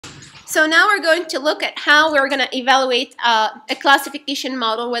So now we're going to look at how we're going to evaluate a classification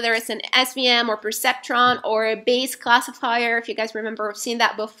model, whether it's an SVM or perceptron or a Bayes classifier. If you guys remember, we've seen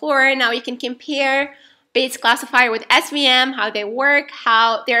that before. Now you can compare Bayes classifier with SVM, how they work,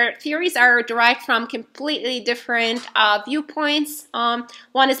 how their theories are derived from completely different viewpoints.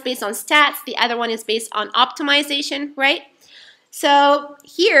 One is based on stats, the other one is based on optimization, right? So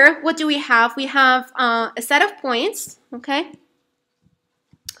here, what do we have? We have a set of points, okay?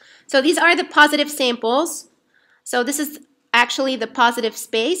 So these are the positive samples. So this is actually the positive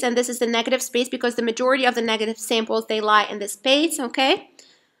space, and this is the negative space because the majority of the negative samples, they lie in this space, okay?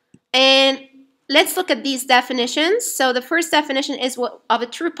 And let's look at these definitions. So the first definition is of a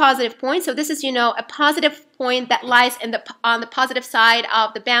true positive point. So this is, a positive point that lies on the positive side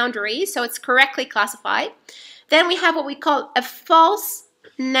of the boundary. So it's correctly classified. Then we have what we call a false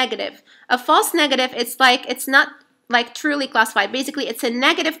negative. A false negative, it's not like truly classified. Basically, it's a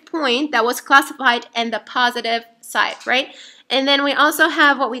negative point that was classified in the positive side, right? And then we also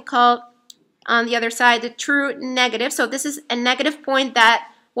have what we call on the other side the true negative. So this is a negative point that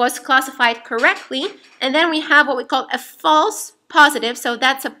was classified correctly. And then we have what we call a false positive. So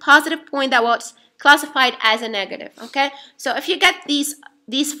that's a positive point that was classified as a negative, okay? So if you get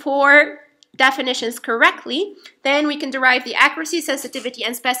these four definitions correctly, then we can derive the accuracy, sensitivity,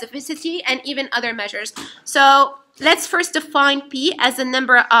 and specificity, and even other measures. So let's first define P as the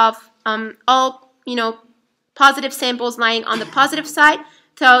number of all positive samples lying on the positive side.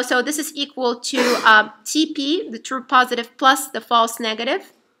 So this is equal to TP, the true positive, plus the false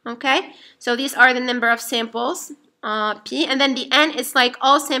negative. Okay, so these are the number of samples, P, and then the N is like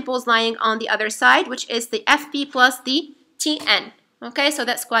all samples lying on the other side, which is the FP plus the TN. Okay, so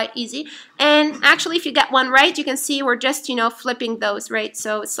that's quite easy. And actually, if you get one right, you can see we're just, flipping those, right?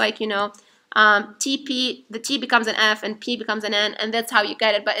 So it's like, TP, the T becomes an F and P becomes an N, and that's how you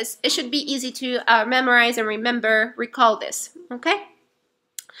get it. But it should be easy to memorize and recall this, okay?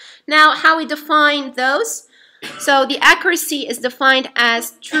 Now, how we define those. So the accuracy is defined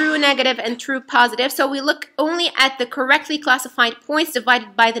as true negative and true positive. So we look only at the correctly classified points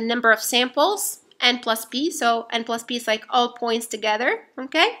divided by the number of samples, N plus P. So N plus P is like all points together,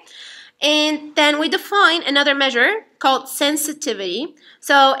 okay? And then we define another measure called sensitivity.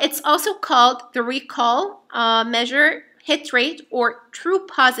 So it's also called the recall measure, hit rate, or true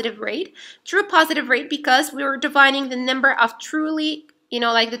positive rate. True positive rate because we were dividing the number of truly,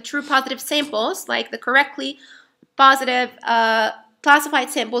 like the true positive samples, like the correctly positive classified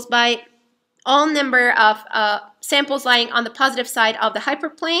samples by all number of samples lying on the positive side of the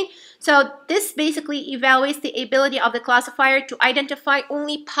hyperplane. So this basically evaluates the ability of the classifier to identify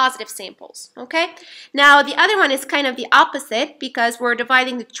only positive samples, okay? Now, the other one is kind of the opposite because we're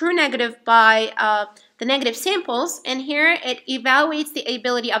dividing the true negative by the negative samples, and here it evaluates the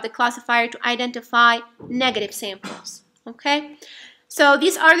ability of the classifier to identify negative samples, okay? So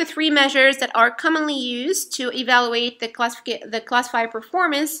these are the three measures that are commonly used to evaluate the classifier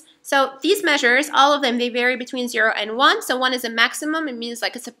performance. So these measures, all of them, they vary between 0 and 1. So 1 is a maximum. It means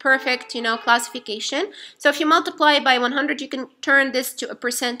like it's a perfect, classification. So if you multiply by 100, you can turn this to a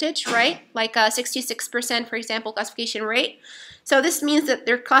percentage, right? Like 66%, for example, classification rate. So this means that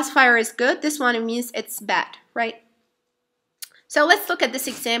their classifier is good. This one, it means it's bad, right? So let's look at this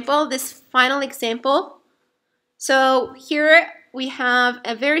example, this final example. So here we have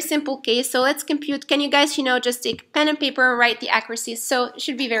a very simple case. So let's compute. Can you guys, just take pen and paper and write the accuracy? So it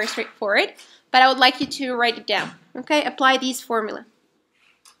should be very straightforward, but I would like you to write it down. Okay, apply these formula.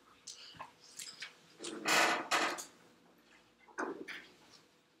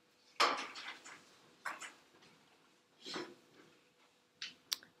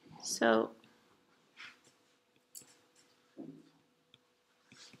 So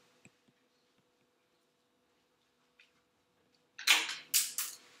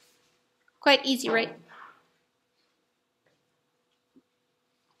quite easy, right?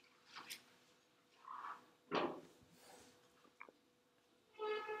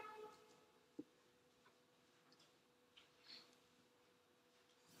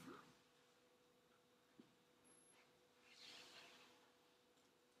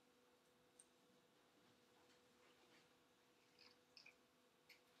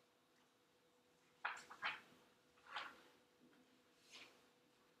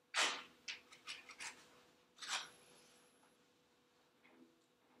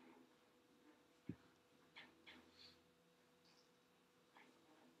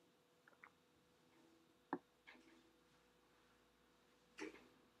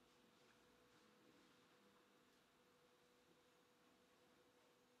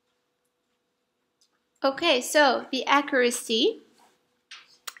 Okay, so the accuracy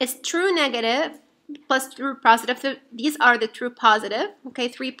is true negative plus true positive. So these are the true positive, okay,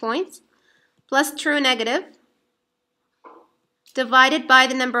 3 points, plus true negative, divided by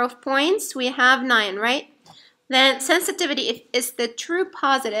the number of points, we have 9, right? Then sensitivity is the true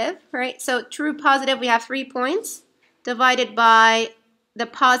positive, right? So true positive, we have 3 points, divided by the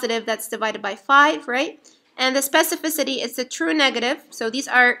positive, that's divided by 5, right? And the specificity is the true negative. So these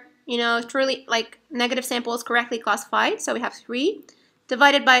are, you know, truly like negative samples correctly classified. So we have 3,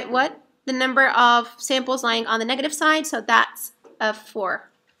 divided by what? The number of samples lying on the negative side. So that's 4.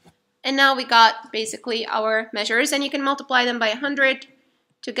 And now we got basically our measures, and you can multiply them by 100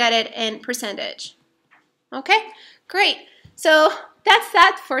 to get it in percentage. Okay, great. So that's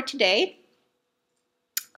that for today.